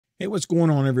Hey, what's going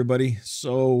on, everybody?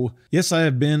 So, yes, I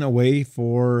have been away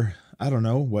for, I don't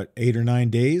know, what, 8 or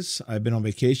 9 days. I've been on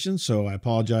vacation, so I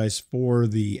apologize for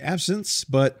the absence.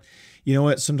 But you know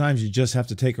what? Sometimes you just have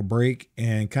to take a break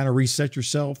and kind of reset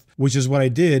yourself, which is what I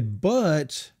did.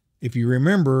 But if you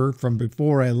remember from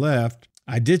before I left,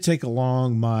 I did take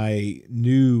along my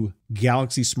new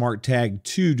Galaxy Smart Tag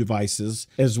 2 devices,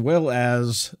 as well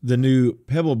as the new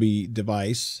Pebblebee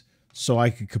device, so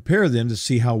I could compare them to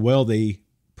see how well they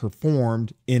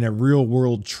performed in a real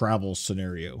world travel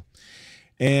scenario.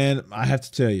 And I have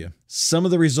to tell you, some of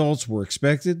the results were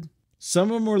expected. Some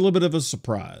of them were a little bit of a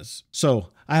surprise. So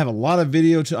I have a lot of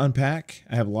video to unpack.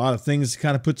 I have a lot of things to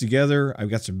kind of put together. I've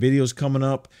got some videos coming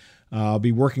up. I'll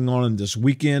be working on them this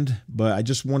weekend, but I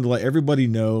just wanted to let everybody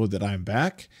know that I'm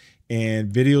back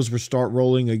and videos will start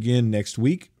rolling again next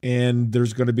week. And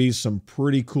there's going to be some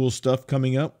pretty cool stuff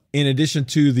coming up. In addition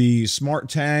to the Smart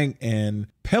Tag and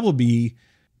Pebblebee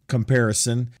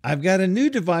comparison, I've got a new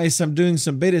device. I'm doing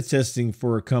some beta testing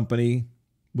for a company,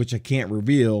 which I can't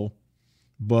reveal,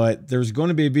 but there's going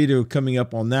to be a video coming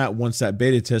up on that once that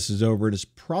beta test is over. It's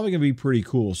probably going to be pretty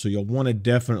cool. So you'll want to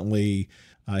definitely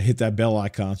hit that bell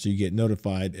icon so you get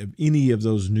notified of any of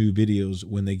those new videos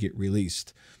when they get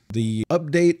released. The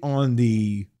update on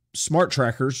the smart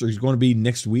trackers is going to be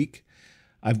next week.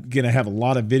 I'm going to have a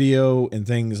lot of video and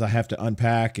things I have to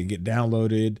unpack and get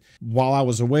downloaded. While I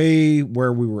was away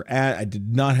where we were at, I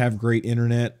did not have great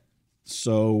internet.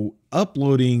 So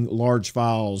uploading large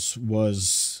files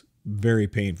was very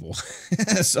painful.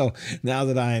 So now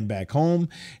that I am back home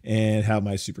and have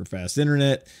my super fast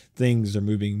internet, things are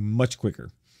moving much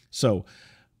quicker. So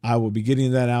I will be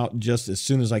getting that out just as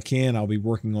soon as I can. I'll be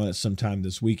working on it sometime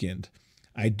this weekend.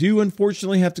 I do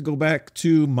unfortunately have to go back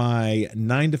to my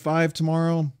 9 to 5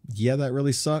 tomorrow. Yeah, that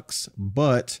really sucks,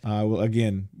 but I will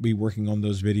again be working on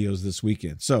those videos this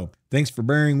weekend. So thanks for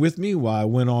bearing with me while I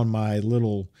went on my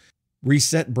little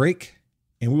reset break,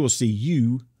 and we will see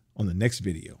you on the next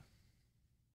video.